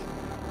 like,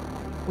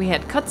 we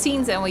had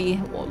cutscenes and we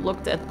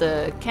looked at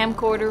the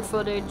camcorder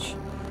footage.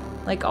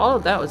 Like, all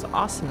of that was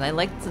awesome. And I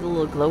liked the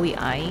little glowy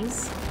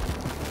eyes.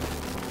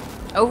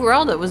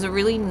 Overall, that was a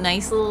really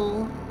nice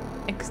little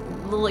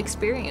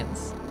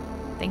experience.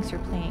 Thanks for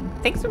playing.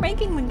 Thanks for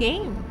making the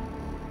game.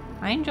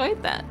 I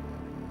enjoyed that.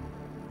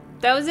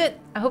 That was it.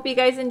 I hope you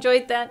guys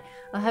enjoyed that.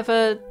 I'll have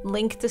a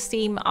link to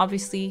Steam,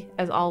 obviously,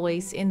 as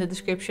always, in the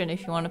description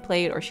if you want to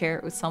play it or share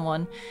it with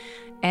someone.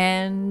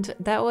 And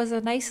that was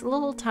a nice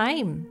little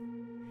time.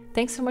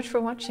 Thanks so much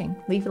for watching.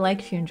 Leave a like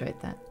if you enjoyed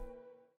that.